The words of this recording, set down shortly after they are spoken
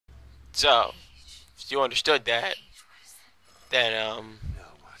So, if you understood that, then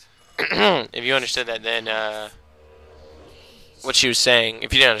if you understood that, then what she was saying,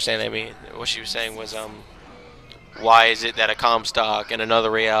 if you didn't understand, I mean, what she was saying was why is it that a Comstock in another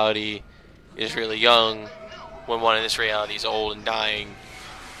reality is really young when one in this reality is old and dying?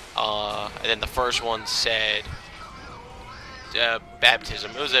 And then the first one said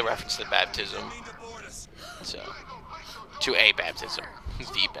baptism. It was a reference to baptism. So, to a baptism.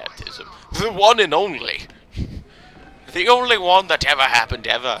 The baptism. The one and only. The only one that ever happened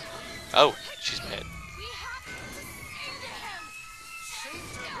ever. Oh, she's mad.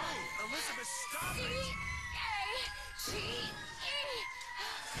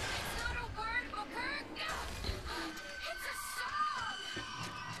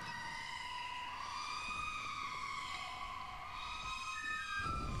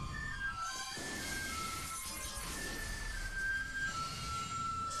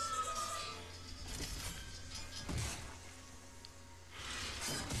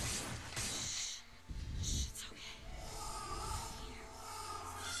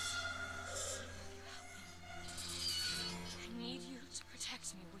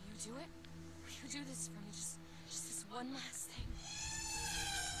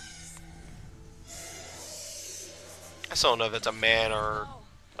 I still don't know if that's a man or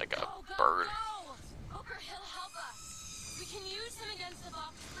like a bird.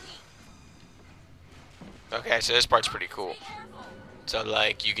 Okay, so this part's pretty cool. So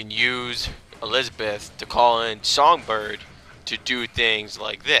like you can use Elizabeth to call in Songbird to do things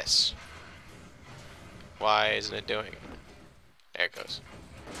like this. Why isn't it doing it? There it goes.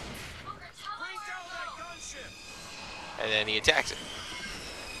 And then he attacks it.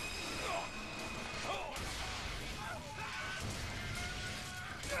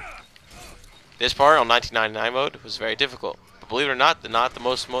 This part on 1999 mode was very difficult, but believe it or not, not the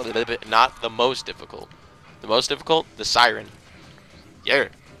most difficult. The most difficult, the siren. Yeah,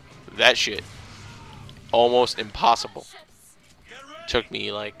 that shit, almost impossible. Took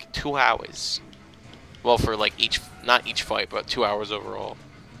me like 2 hours. Well, for like not each fight, but 2 hours overall.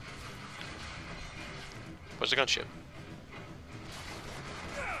 Where's the gunship?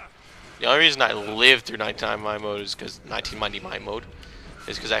 The only reason I lived through 1999 mode is because 1999 mode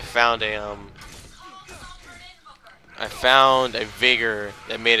is because I found a vigor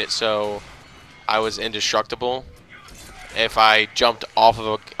that made it so I was indestructible if I jumped off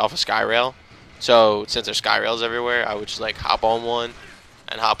a sky rail. So since there's sky rails everywhere, I would just like hop on one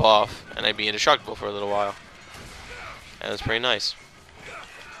and hop off, and I'd be indestructible for a little while. And it was pretty nice.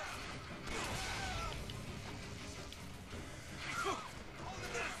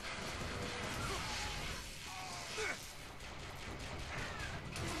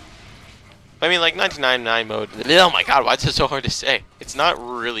 I mean, like 1999 mode. Oh my god, why is it so hard to say? It's not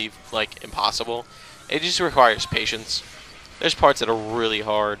really like impossible. It just requires patience. There's parts that are really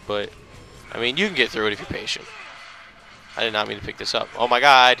hard, but I mean, you can get through it if you're patient. I did not mean to pick this up. Oh my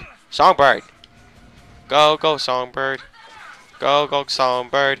god, Songbird! Go, go, Songbird! Go, go,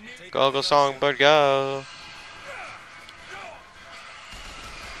 Songbird! Go, go, Songbird, go!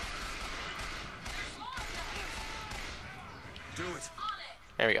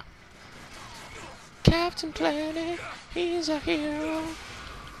 There we go. Captain Planet, he's a hero.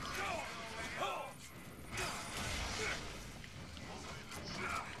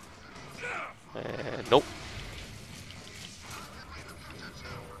 Nope.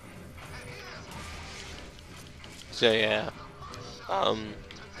 So yeah,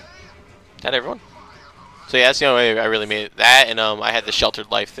 that everyone. So yeah, that's the only way I really made it. That and I had the sheltered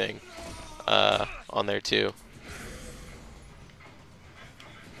life thing, on there too.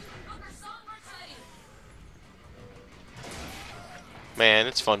 Man,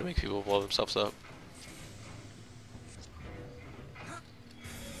 it's fun to make people blow themselves up.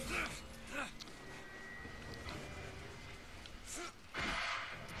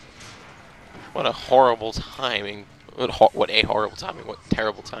 What a horrible timing. What a horrible timing. What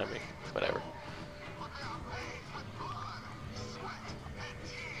terrible timing. Whatever.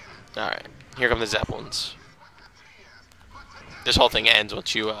 Alright. Here come the Zeppelins. This whole thing ends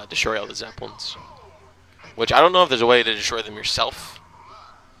once you destroy all the Zeppelins. Which I don't know if there's a way to destroy them yourself,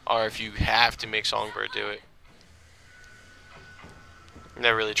 or if you have to make Songbird do it.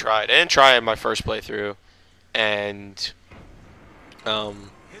 Never really tried. I didn't try it in my first playthrough. And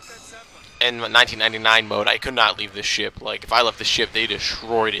in 1999 mode, I could not leave the ship. Like, if I left the ship, they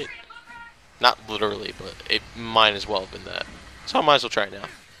destroyed it. Not literally, but it might as well have been that. So I might as well try it now.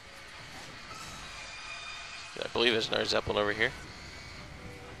 I believe there's another Zeppelin over here.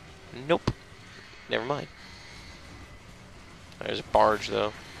 Nope. Never mind. There's a barge,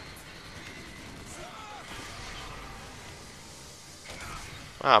 though.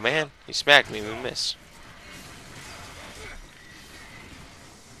 Oh man, he smacked me. We miss.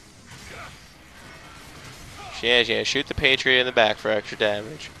 Yeah, shoot the Patriot in the back for extra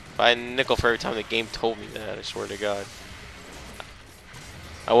damage. If I had a nickel for every time the game told me that, I swear to God.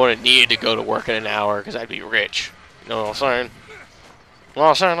 I wouldn't need to go to work in an hour because I'd be rich. You know what I'm saying? You know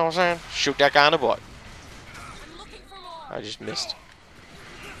what I'm saying? Shoot that guy in the butt. I just missed.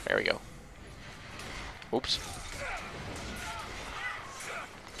 There we go. Oops.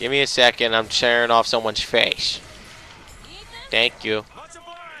 Give me a second. I'm tearing off someone's face. Thank you.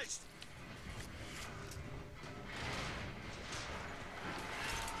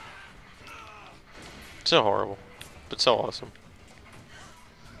 So horrible, but so awesome.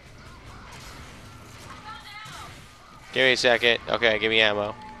 Give me a second. Okay, give me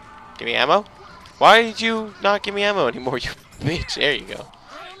ammo. Give me ammo? Why did you not give me ammo anymore, you bitch? There you go.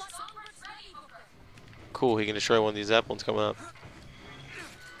 Cool, he can destroy one of these Zeppelins coming up.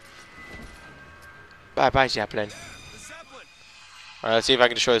 Bye-bye, Zeppelin. Alright, let's see if I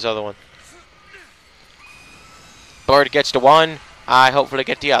can destroy this other one. Bird gets the one. I hopefully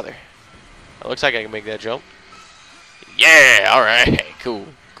get the other. It looks like I can make that jump. Yeah, alright. Cool.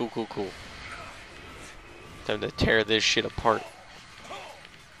 Cool. Time to tear this shit apart.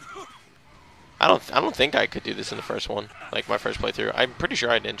 I don't think I could do this in the first one. Like my first playthrough. I'm pretty sure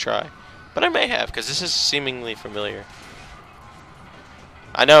I didn't try. But I may have, because this is seemingly familiar.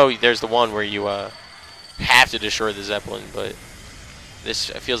 I know there's the one where you have to destroy the Zeppelin, but this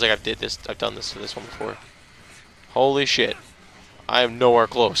it feels like I've done this to this one before. Holy shit. I am nowhere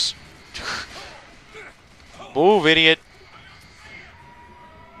close. Move, idiot.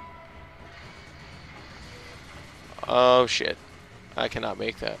 Oh shit. I cannot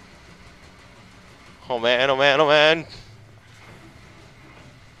make that. Oh man, oh man, oh man.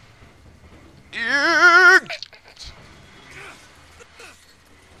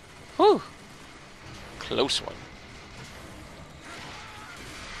 Whew. Close one.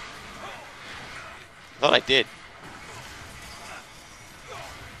 I thought I did.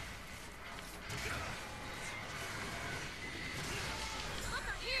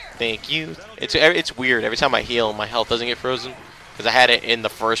 Thank you. It's weird. Every time I heal, my health doesn't get frozen. Because I had it in the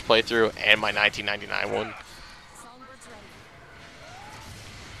first playthrough and my 1999 one.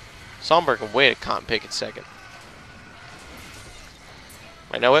 Songbird can wait a cotton pick in second.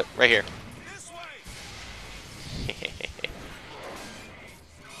 I know it. Right here.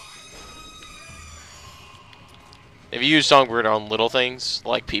 If you use Songbird on little things,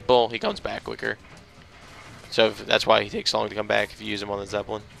 like people, he comes back quicker. So that's why he takes long to come back if you use him on the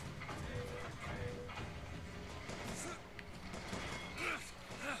Zeppelin.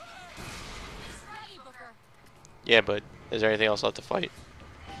 Yeah, but is there anything else left to fight?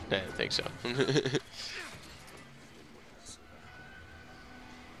 I don't think so.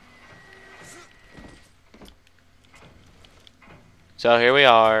 So here we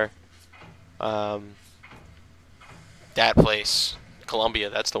are. That place. Columbia,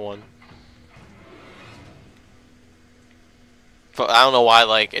 that's the one. But I don't know why,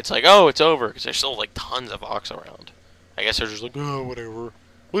 like, it's like, oh, it's over, because there's still, like, tons of Vox around. I guess they're just like, oh, whatever.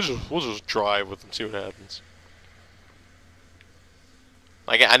 We'll just drive with them, see what happens.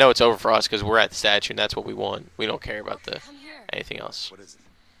 Like, I know it's over for us, because we're at the statue, and that's what we want. We don't care about anything else. What is it?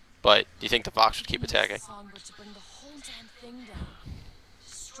 But, do you think the Vox would keep attacking?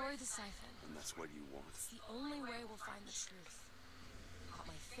 Destroy the siphon. And that's what you want. It's the only way we'll find the truth. Got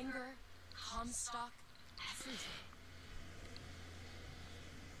my finger, Comstock, everything.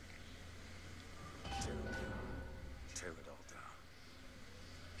 Tear it all down.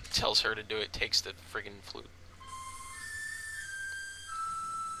 Tells her to do it, takes the friggin' flute.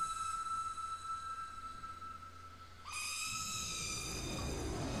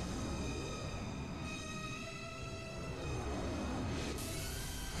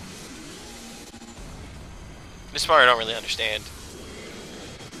 This part I don't really understand.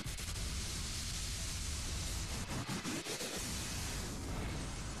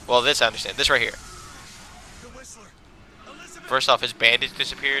 Well, this I understand. This right here. First off, his bandage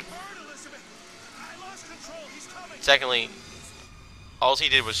disappeared. Secondly, all he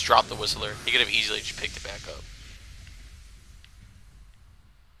did was drop the Whistler. He could have easily just picked it back up.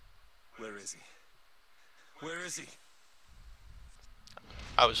 Where is he? Where is he?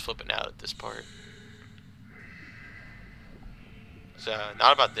 I was flipping out at this part. So,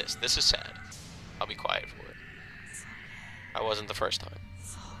 not about this. This is sad. I'll be quiet for it. I wasn't the first time.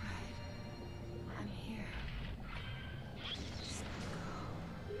 It's all right. I'm here. Just go.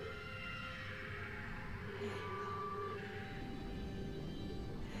 There you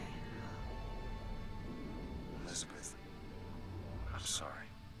go. Elizabeth, I'm sorry.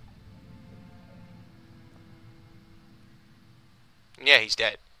 Yeah, he's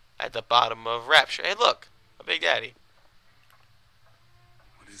dead. At the bottom of Rapture. Hey, look, a Big Daddy.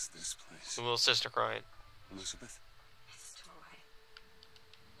 What is this place? A little sister crying. Elizabeth? It's a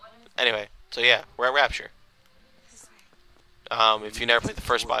doorway. Anyway, so yeah, we're at Rapture. This way. If you never played the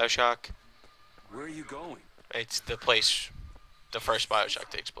first Bioshock, Where are you going? it's the place the first Bioshock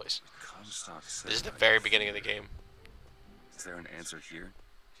takes place. Comstock said This is the I- very beginning of the game. Is there an answer here?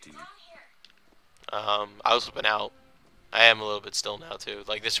 Do you... I was flipping out. I am a little bit still now too.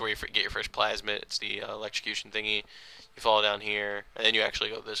 Like this is where you get your first plasmid. It's the electrocution thingy. You fall down here, and then you actually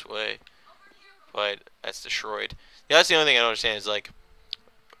go this way. But that's destroyed. Yeah, that's the only thing I don't understand is like,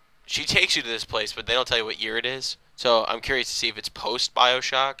 she takes you to this place, but they don't tell you what year it is. So I'm curious to see if it's post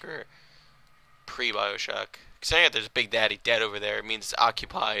Bioshock or pre Bioshock. Saying that there's a Big Daddy dead over there, it means it's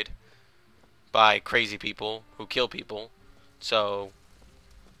occupied by crazy people who kill people. So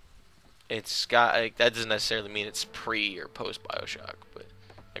it's got like, that doesn't necessarily mean it's pre or post Bioshock, but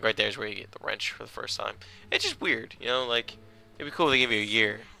like right there is where you get the wrench for the first time. It's just weird, you know. Like it'd be cool if they give you a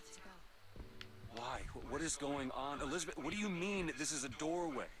year. Have to go. Why? What is going on? Elizabeth, what do you mean this is a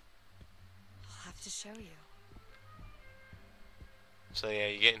doorway? I'll have to show you. So yeah,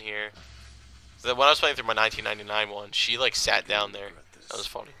 you get in here. So when I was playing through my 1999 one, she like sat down there. That was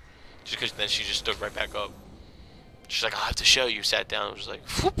funny. Just because then she just stood right back up. She's like, I'll have to show you. Sat down. It was like,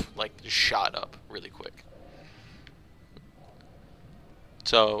 whoop, like just shot up really quick.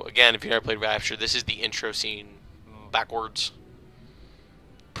 So again, if you never played Rapture, this is the intro scene backwards.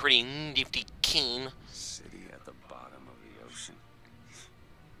 Pretty nifty keen. City at the bottom of the ocean.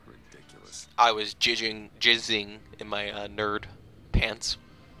 Ridiculous. I was jizzing in my nerd pants.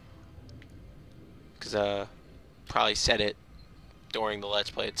 Because probably said it during the Let's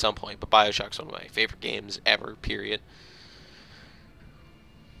Play at some point, but Bioshock's one of my favorite games ever, period.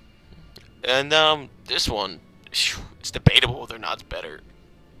 And this one, it's debatable whether or not it's better.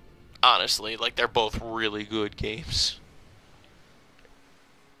 Honestly, like they're both really good games.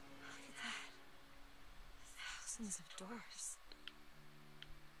 Look at that. Thousands of doors.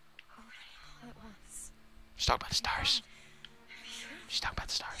 Opening all at once. She's talking about the stars. She's talking about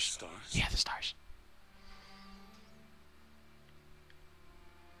the stars. Stars? Yeah, the stars.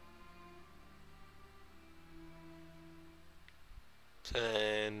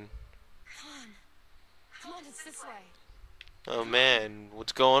 And Come on, it's this way. oh man,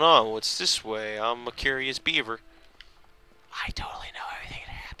 what's going on? What's this way? I'm a curious beaver. I totally know everything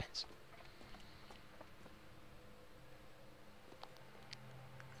that happens.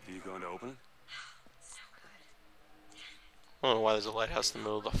 Are you going to open it? So good. I don't know why there's a lighthouse in the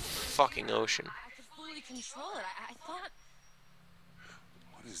middle of the fucking ocean. I could fully control it. I thought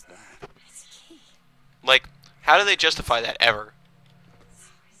What is that? it's a key. Like, how do they justify that ever?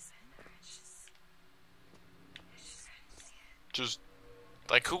 Just,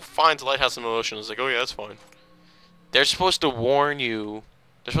 like, who finds a lighthouse in the ocean and is like, oh yeah, that's fine. They're supposed to warn you.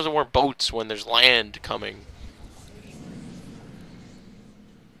 They're supposed to warn boats when there's land coming.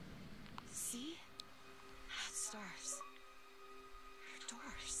 See? Stars.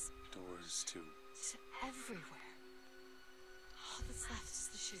 Doors. Doors to... To everywhere. All that's left is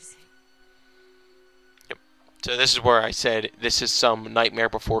the choosing. So this is where I said this is some Nightmare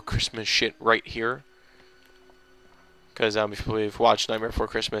Before Christmas shit right here. Because if you've watched Nightmare Before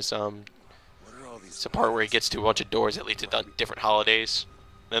Christmas, What are all these... it's a part where he gets to a bunch of doors that lead to different holidays,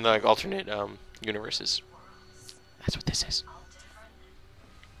 and they're like alternate universes. That's what this is. All different.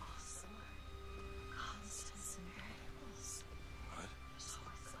 All similar. Constants and variables. What? There's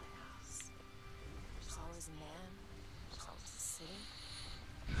always a lighthouse. There's always a man. There's always a city.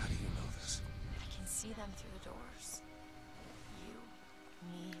 How do you know this? I can see them through the doors. You,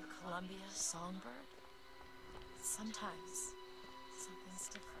 me, Columbia, Songbird. Sometimes something's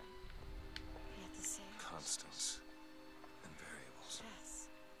different, yet the same. Constants and variables. Yes.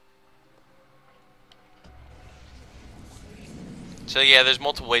 So yeah, there's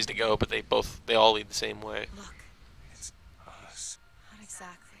multiple ways to go, but they all lead the same way. Look, It's us. not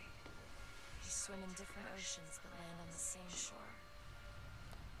exactly. We swim in different oceans but land on the same shore.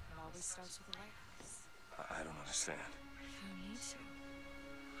 It always starts with a lighthouse. I don't understand. You don't need to.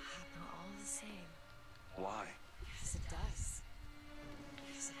 Happen all the same. Why? Yes, it does.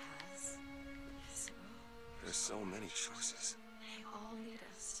 Yes, it has. Yes, it will. There's so many choices. They all lead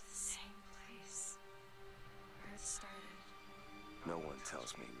us to the same place. Where it started. No one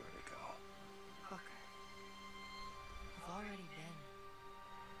tells me where to go. Booker. I've already been.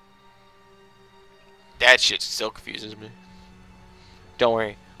 That shit still confuses me. Don't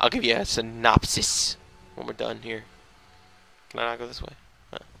worry, I'll give you a synopsis when we're done here. Can I not go this way?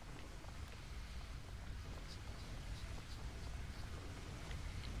 Huh.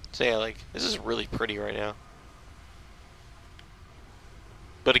 So yeah, like, this is really pretty right now.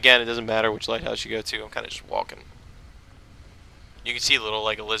 But again, it doesn't matter which lighthouse you go to. I'm kind of just walking. You can see little,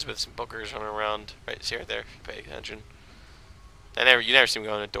 like, Elizabeths and Bookers running around. Right, see right there, if you pay attention. You never see them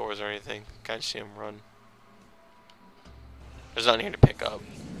go into doors or anything. Kind of see them run. There's nothing here to pick up.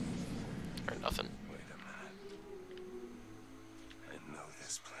 Or nothing. Wait a minute. I know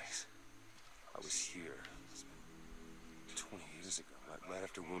this place. I was here 20 years ago, right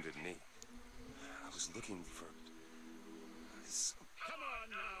after Wounded Knee. I was looking for... Come on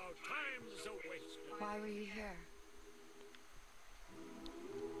now, time's a waste. Why were you here?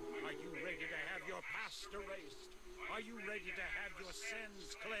 Are you ready to have your past erased? Are you ready to have your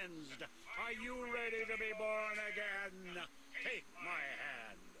sins cleansed? Are you ready to be born again? Take my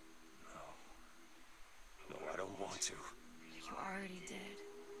hand. No, I don't want to. You already did,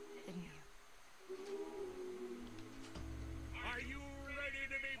 didn't you? Are you ready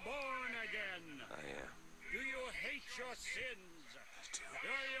to be born again? I am. Do you hate your sins? Do. Do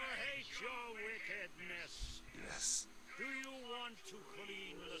you hate your wickedness? Yes. Do you want to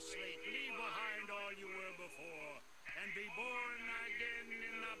clean the slate, leave behind all you were before, and be born again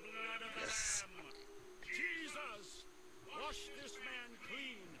in the blood of the Lamb? Jesus, wash this man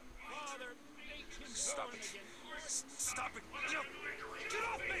clean. Father, make him Stop born it. again. Stop it. No. Get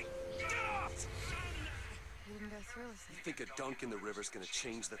off me! Get off! You didn't go through with You it. think a dunk in the river's gonna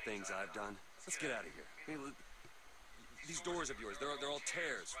change the things I've done? Let's get out of here. Hey, these doors of yours, they're all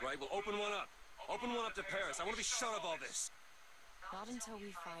tears, right? We'll open one up. Open one up to Paris. I want to be shut of all this. Not until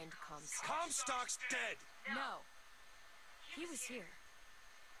we find Comstock. Comstock's dead! No. He was here.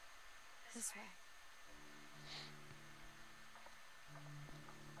 This way.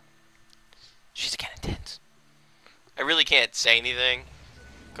 She's getting intense. I really can't say anything,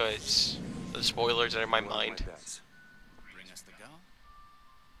 because the spoilers are in my mind. Bring us the girl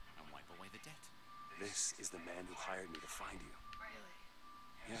and wipe away the debt. This is the man who hired me to find you.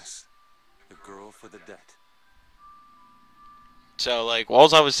 Really? Yes. The girl for the debt. So, like,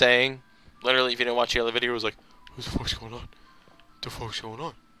 all I was saying, literally, if you didn't watch the other video, it was like, what the fuck's going on? What the fuck's going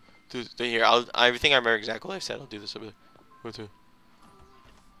on? Here, I think I remember exactly what I said. I'll do this. I'll be like, what the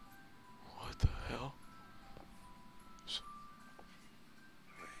hell?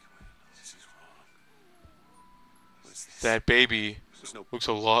 Wait, this is wrong. What is this? That baby There's no... looks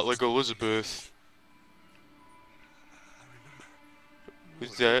a lot like Elizabeth.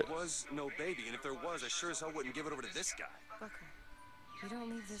 Is that? There was no baby, and if there was, I sure as hell wouldn't give it over to this guy. Booker, you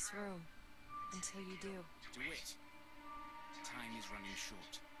don't leave this room until you do. Do it. Time is running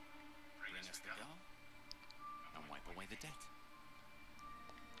short. Bring us the girl and wipe away the debt.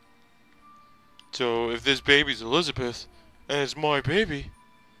 So, if this baby's Elizabeth, and it's my baby,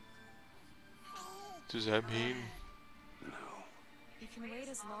 does that mean? No. You can wait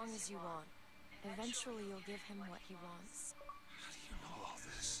as long as you want. Eventually, you'll give him what he wants. How do you know all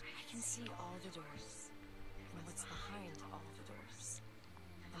this? I can see all the doors, and what's behind all the doors.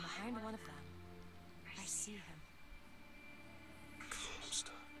 And behind one of them, I see him.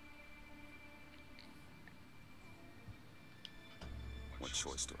 Comstock. What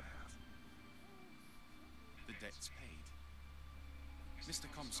choice do I have? The debt's paid. Mr.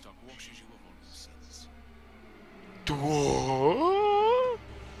 Comstock washes you of all your sins. What?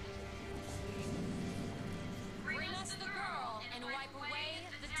 Bring us the girl and wipe away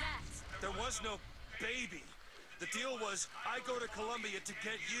the debt. There was no baby. The deal was I go to Columbia to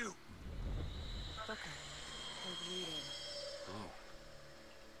get you. Booker, they're bleeding. Oh.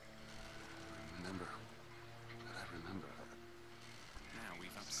 Remember. But I remember. Now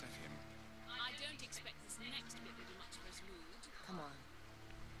we've upset him. I don't expect this next bit will be much of his mood. Come on.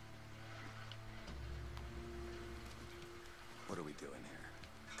 What are we doing here?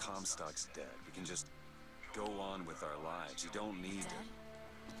 Comstock's dead. We can just go on with our lives. You don't need Dead?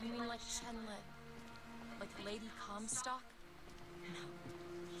 You mean like Shenlin? Like Lady Comstock? No.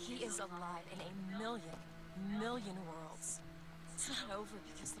 He is alive in a million worlds. It's not over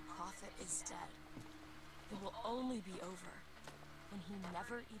because the prophet is dead. It will only be over when he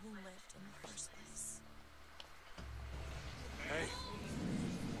never even lived in the first place. Hey.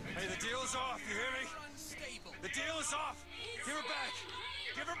 Hey, the deal's off. You hear me? Unstable. The deal is off. Give her back.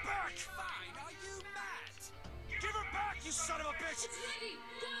 Give her back. Fine, are you mad? Give her back, you son of a bitch. Ready,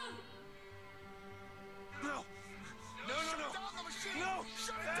 go! No. No, no, no. Stop the machine! No.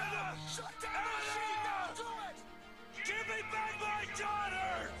 Shut it down! Shut down the machine! Now do it! Give me back my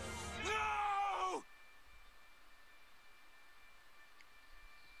daughter. No.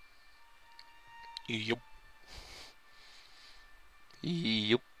 Yup.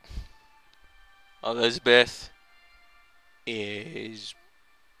 Yup. Elizabeth is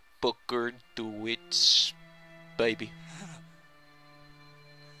Booker DeWitt's baby.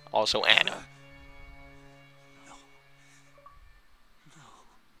 Also Anna. No. No.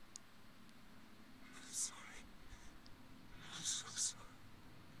 I'm sorry. I'm so sorry.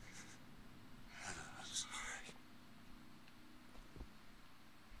 Anna, I'm sorry.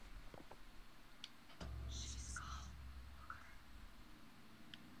 She's gone.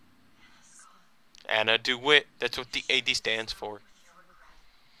 Anna DeWitt. That's what the AD stands for. For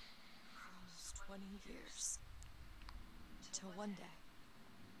almost 20 years. Until one day,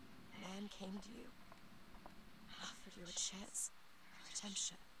 a man came to you and offered you a chance at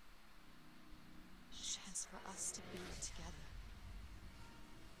redemption. A chance for us to be together.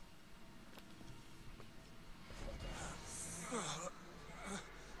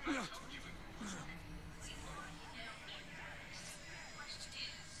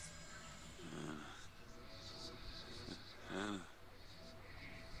 Anna.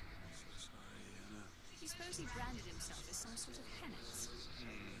 So sorry, Anna. Do you suppose he branded himself as some sort of penance?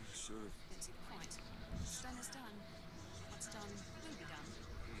 Sure. Don't see the point. What's done is done. What's done will be done.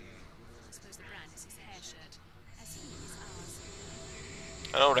 I suppose the brand is his hair shirt, as he is ours.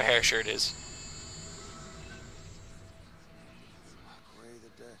 I know what a hair shirt is. Wipe away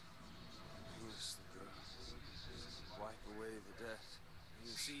the debt. Here's the girl. Wipe away the debt.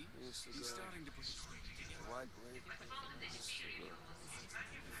 You see, Here's the he's girl. starting to put it together. Wipe away the debt. Here's the girl.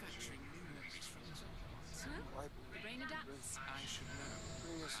 Manufacturing new memories from his old heart. Huh? Wipe The away. brain adapts. I should know.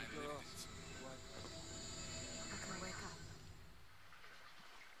 Bring us I the girl. lived it. Wipe. Booker, wake up.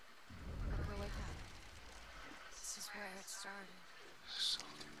 Booker, wake up. This is where it started.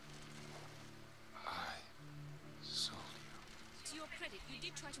 Sold you. I sold you. To your credit, you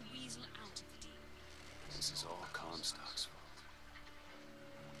did try to weasel out of the deal. This is all Comstock's fault.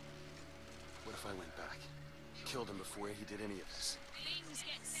 What if I went back? Killed him before he did any of this? Things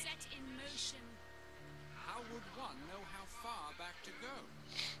get set in motion. How would one know how far back to go?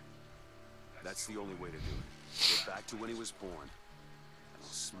 That's the only way to do it. Go back to when he was born. And I'll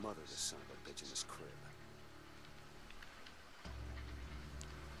smother this son of a bitch in his crib.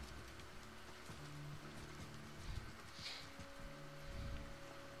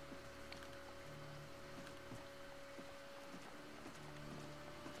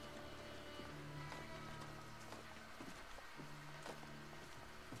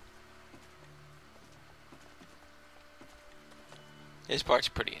 This part's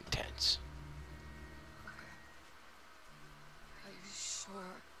pretty intense. Are you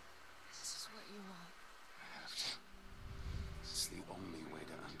sure this is what you want? I have to. It's the only way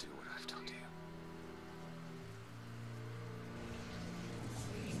to undo what I've done to you.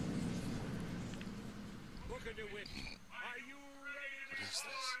 Booker DeWitt, are you ready to What is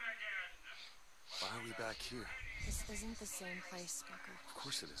be this? born again? Why are we back here? This isn't the same place, Booker. Of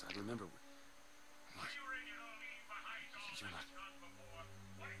course it is. I remember. What? You're not.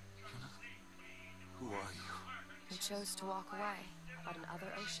 You're not. Who are you? You chose to walk away, but in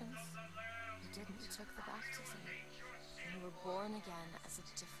other oceans, you didn't. You took the baptism, and you were born again as a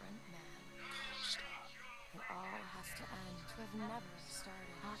different man. It all has to end, to have never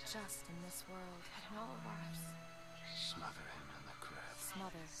started, not just in this world, but in all of ours. Smother him in the crib.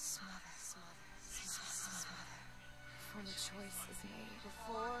 Smother, smother, smother, smother, smother. Before the choice is made,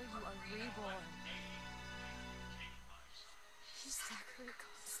 before you are reborn. He's Zachary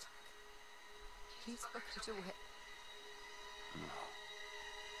Comstock. He's Booker DeWitt. No.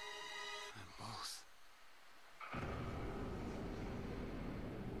 And both.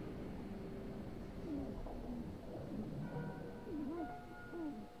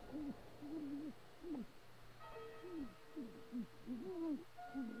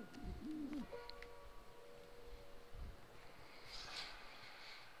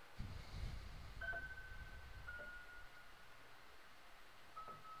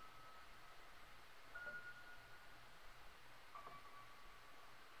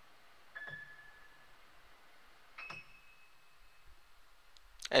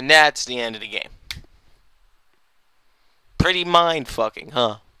 And that's the end of the game. Pretty mind-fucking,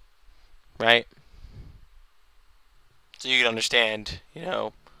 huh? Right? So you can understand, you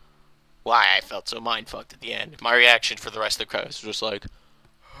know, why I felt so mind-fucked at the end. My reaction for the rest of the credits was just like,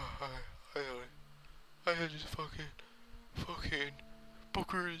 I just fucking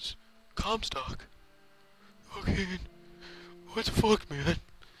Booker's Comstock. Fucking, what the fuck, man?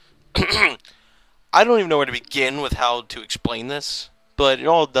 I don't even know where to begin with how to explain this, but it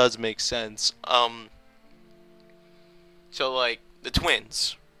all does make sense. So like the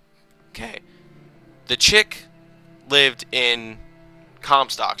twins, okay, the chick lived in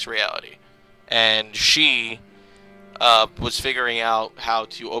Comstock's reality, and she was figuring out how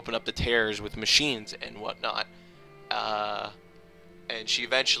to open up the tears with machines and whatnot. And she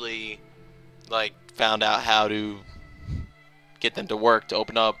eventually, like, found out how to get them to work to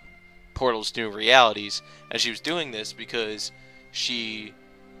open up portals to new realities. And she was doing this because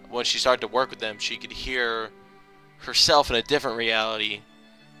when she started to work with them, she could hear herself in a different reality,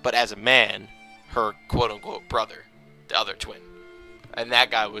 but as a man, her quote-unquote brother, the other twin. And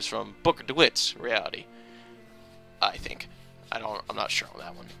that guy was from Booker DeWitt's reality, I think. I'm not sure on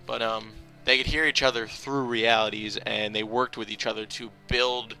that one. But they could hear each other through realities, and they worked with each other to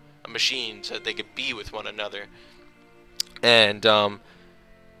build a machine so that they could be with one another. And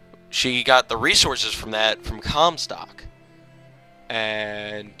she got the resources from that from Comstock.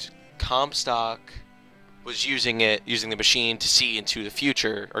 And Comstock was using the machine to see into the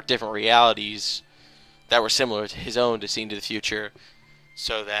future, or different realities that were similar to his own, to see into the future,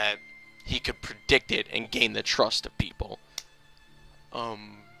 so that he could predict it and gain the trust of people.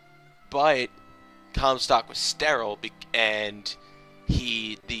 But Comstock was sterile, and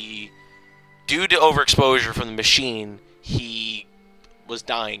due to overexposure from the machine, he was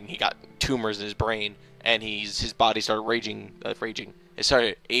dying. He got tumors in his brain, and his body started It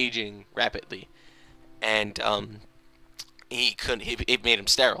started aging rapidly, and it made him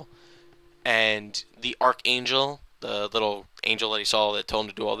sterile. And the Archangel, the little angel that he saw that told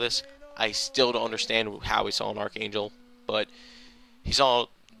him to do all this, I still don't understand how he saw an Archangel, but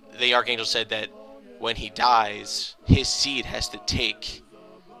the Archangel said that when he dies, his seed has to take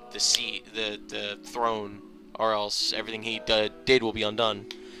the throne, or else everything he did will be undone.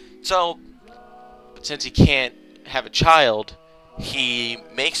 So, but since he can't have a child, he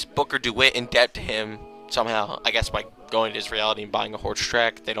makes Booker DeWitt in debt to him somehow. I guess by going to his reality and buying a horse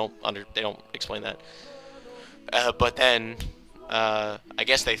track. They don't explain that. But then I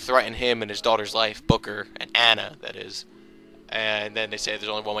guess they threaten him and his daughter's life, Booker and Anna, that is. And then they say there's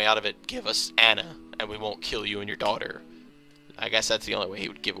only one way out of it. Give us Anna, and we won't kill you and your daughter. I guess that's the only way he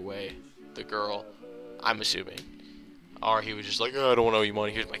would give away the girl, I'm assuming. Or he was just like, oh, I don't want to owe you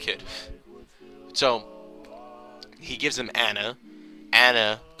money. Here's my kid. So he gives them Anna.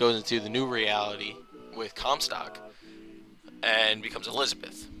 Anna goes into the new reality with Comstock and becomes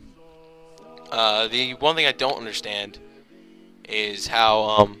Elizabeth. The one thing I don't understand is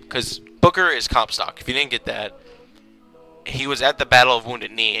how, because Booker is Comstock. If you didn't get that, he was at the Battle of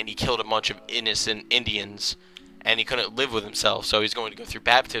Wounded Knee, and he killed a bunch of innocent Indians, and he couldn't live with himself, so he's going to go through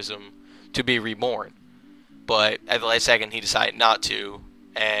baptism to be reborn. But at the last second, he decided not to,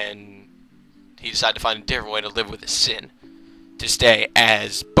 and he decided to find a different way to live with his sin, to stay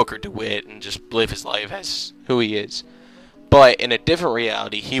as Booker DeWitt and just live his life as who he is. But in a different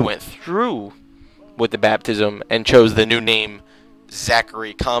reality, he went through with the baptism and chose the new name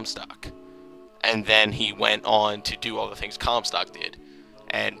Zachary Comstock. And then he went on to do all the things Comstock did.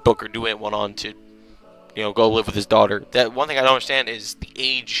 And Booker DeWitt went on to, go live with his daughter. That one thing I don't understand is the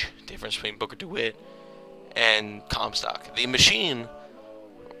age difference between Booker DeWitt and Comstock. The machine,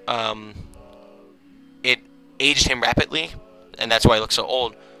 it aged him rapidly, and that's why he looks so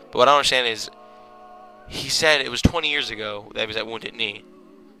old. But what I don't understand is, he said it was 20 years ago that he was at Wounded Knee.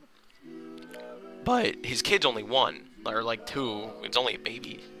 But his kid's only 1, or like 2. It's only a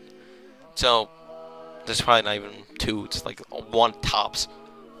baby. So, there's probably not even 2. It's like 1 tops.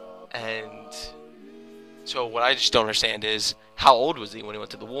 And so what I just don't understand is, how old was he when he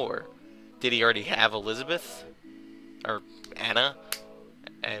went to the war? Did he already have Elizabeth? Or Anna?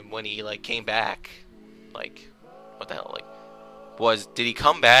 And when he, came back, what the hell, did he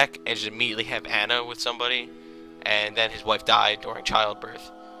come back and just immediately have Anna with somebody, and then his wife died during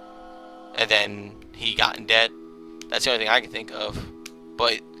childbirth, and then he got in debt? That's the only thing I can think of.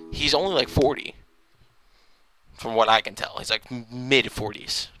 But he's only 40, from what I can tell. He's mid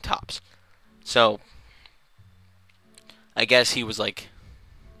 40s tops. So I guess he was and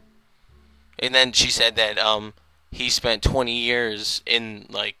then she said that he spent 20 years in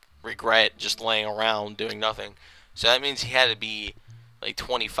regret, just laying around doing nothing. So that means he had to be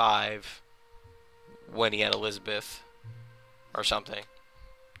 25 when he had Elizabeth or something.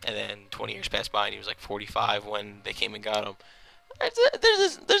 And then 20 years passed by and he was 45 when they came and got him.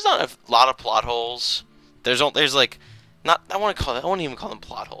 There's not a lot of plot holes. I wouldn't even call them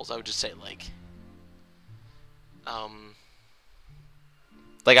plot holes. I would just say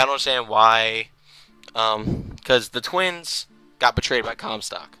I don't understand why, because the twins got betrayed by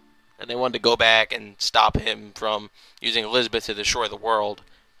Comstock, and they wanted to go back and stop him from using Elizabeth to destroy the world,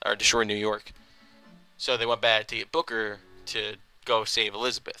 or destroy New York. So they went back to get Booker to go save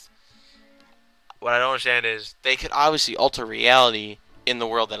Elizabeth. What I don't understand is, they could obviously alter reality in the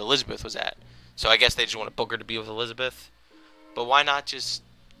world that Elizabeth was at. So I guess they just want Booker to be with Elizabeth. But why not just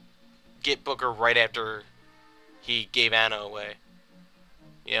get Booker right after he gave Anna away?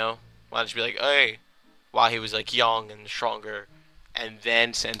 You know? Why not just be like, hey, while he was like young and stronger, and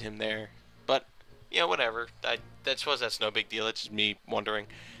then send him there? But, whatever. I suppose that's no big deal. It's just me wondering.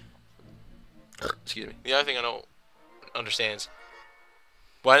 Excuse me. The other thing I don't understand is,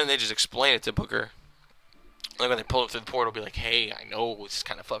 why didn't they just explain it to Booker? Like when they pull up through the portal, be like, hey, I know it's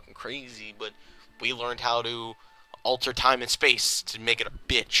kind of fucking crazy, but we learned how to alter time and space to make it a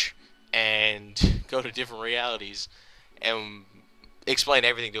bitch and go to different realities, and explain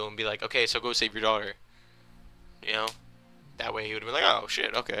everything to him. Be like, okay, so go save your daughter. That way he would have been like, oh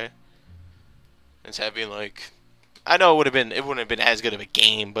shit, okay. Instead of being like, I know it wouldn't have been as good of a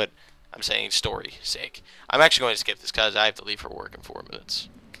game, but I'm saying story sake. I'm actually going to skip this because I have to leave for work in 4 minutes.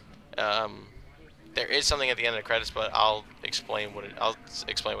 There is something at the end of the credits, but I'll explain what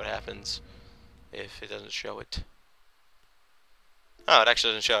happens if it doesn't show it. Oh, it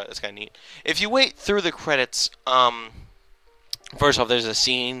actually doesn't show it. That's kind of neat. If you wait through the credits, first off, there's a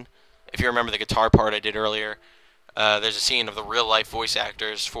scene. If you remember the guitar part I did earlier, there's a scene of the real-life voice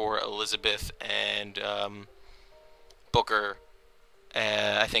actors for Elizabeth and Booker.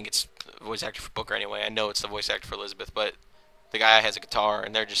 I think it's the voice actor for Booker anyway. I know it's the voice actor for Elizabeth, but the guy has a guitar,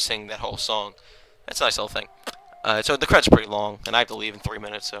 and they're just singing that whole song. That's a nice little thing. So the credits are pretty long, and I have to leave in 3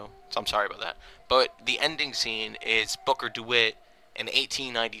 minutes, so I'm sorry about that. But the ending scene is Booker DeWitt in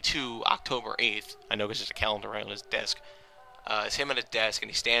 1892, October 8th. I know because there's a calendar right on his desk. It's him at his desk, and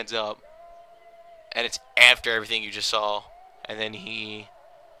he stands up, and it's after everything you just saw, and then he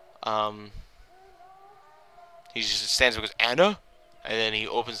just stands up and goes, Anna? And then he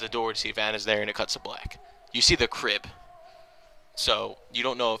opens the door to see if Anna's there, and it cuts to black. You see the crib. So, you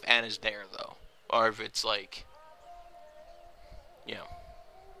don't know if Anna's there, though. Or if it's like,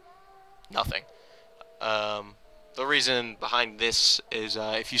 nothing. The reason behind this is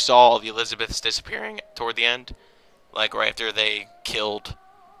if you saw all the Elizabeths disappearing toward the end, like right after they killed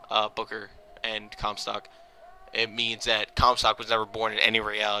Booker and Comstock, it means that Comstock was never born in any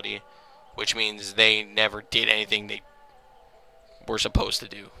reality, which means they never did anything they were supposed to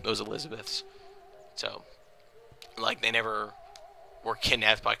do, those Elizabeths. So, like, they never were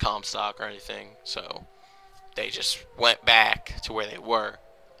kidnapped by Comstock or anything, so they just went back to where they were.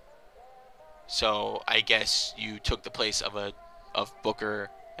 So I guess you took the place of Booker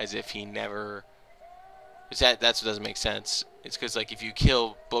as if he never. That's what doesn't make sense. It's because like if you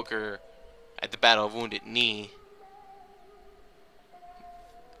kill Booker at the Battle of Wounded Knee,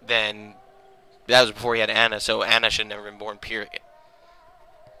 then that was before he had Anna, so Anna should have never been born. Period.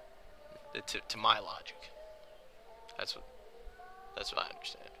 To my logic, that's what I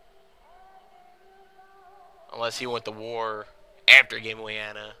understand. Unless he went to war after he gave away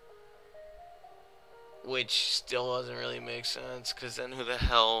Anna. Which still doesn't really make sense, because then who the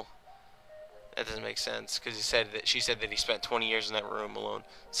hell... That doesn't make sense, because she said that he spent 20 years in that room alone.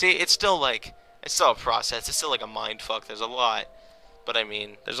 See, it's still a process. It's still like a mind fuck. There's a lot. But I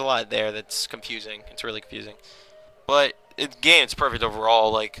mean, there's a lot there that's confusing. It's really confusing. But the game, it's perfect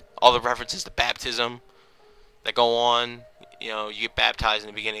overall. Like, all the references to baptism that go on. You get baptized in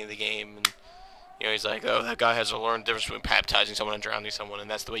the beginning of the game, and he's like, oh, that guy has to learn the difference between baptizing someone and drowning someone, and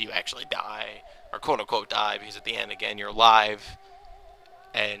that's the way you actually die, or quote-unquote die, because at the end, again, you're alive,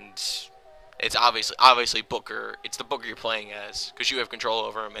 and it's obviously Booker. It's the Booker you're playing as, because you have control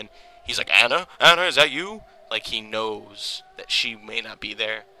over him, and he's like, Anna, is that you? Like, he knows that she may not be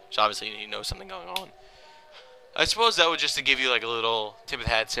there, so obviously he knows something going on. I suppose that was just to give you, like, a little tip of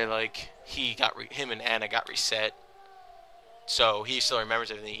the hat, say, like, him and Anna got reset, so he still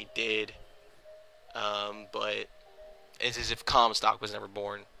remembers everything he did. But it's as if Comstock was never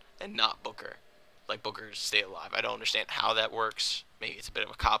born and not Booker. Like, Booker's stay alive. I don't understand how that works. Maybe it's a bit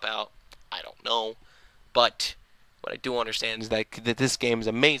of a cop-out. I don't know. But what I do understand is that this game is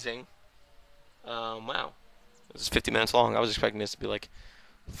amazing. Wow. This is 50 minutes long. I was expecting this to be like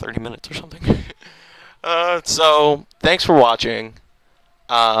 30 minutes or something. So, thanks for watching.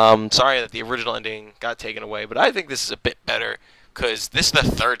 Sorry that the original ending got taken away, but I think this is a bit better, because this is the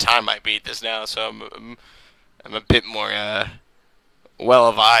third time I beat this now, so I'm a bit more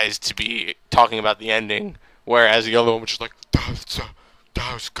well-advised to be talking about the ending, whereas the other one was just like, that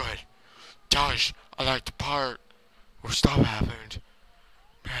was good. I like the part where stuff happened.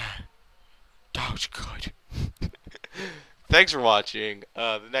 Man, that was good. Thanks for watching.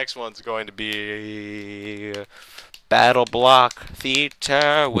 The next one's going to be Battle Block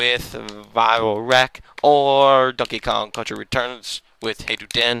Theater with Viral Wreck, or Donkey Kong Country Returns with Hey Do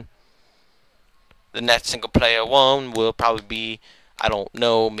Den. The next single player one will probably be I don't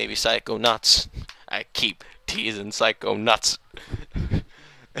know, maybe Psycho Nuts. I keep teasing Psycho Nuts.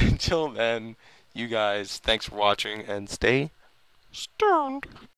 Until then, you guys, thanks for watching and stay stoned.